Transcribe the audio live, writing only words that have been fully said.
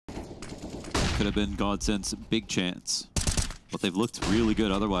could have been Godsend's big chance. But they've looked really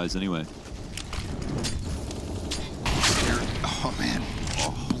good otherwise anyway. Oh man,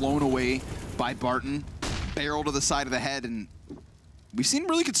 blown away by b4rtiN. Barrel to the side of the head, and we've seen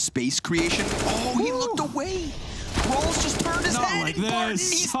really good space creation. Oh, he looked away. Rolls just burned his head. Like b4rtiN, this.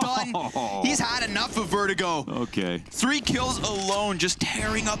 he's done. He's had enough of Vertigo. Okay. 3 kills alone, just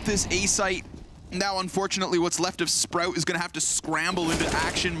tearing up this A site. Now, unfortunately, what's left of Sprout is going to have to scramble into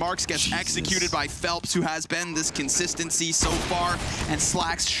action. Marks gets executed by Phelps, who has been this consistency so far. And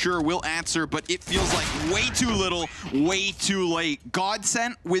Slacks sure will answer, but it feels like way too little, way too late.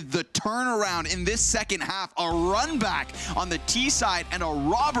 Godsend with the turnaround in this second half, a run back on the T side, and a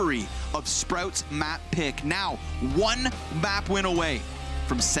robbery of Sprout's map pick. Now, 1 map win away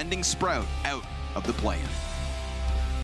from sending Sprout out of the play-in.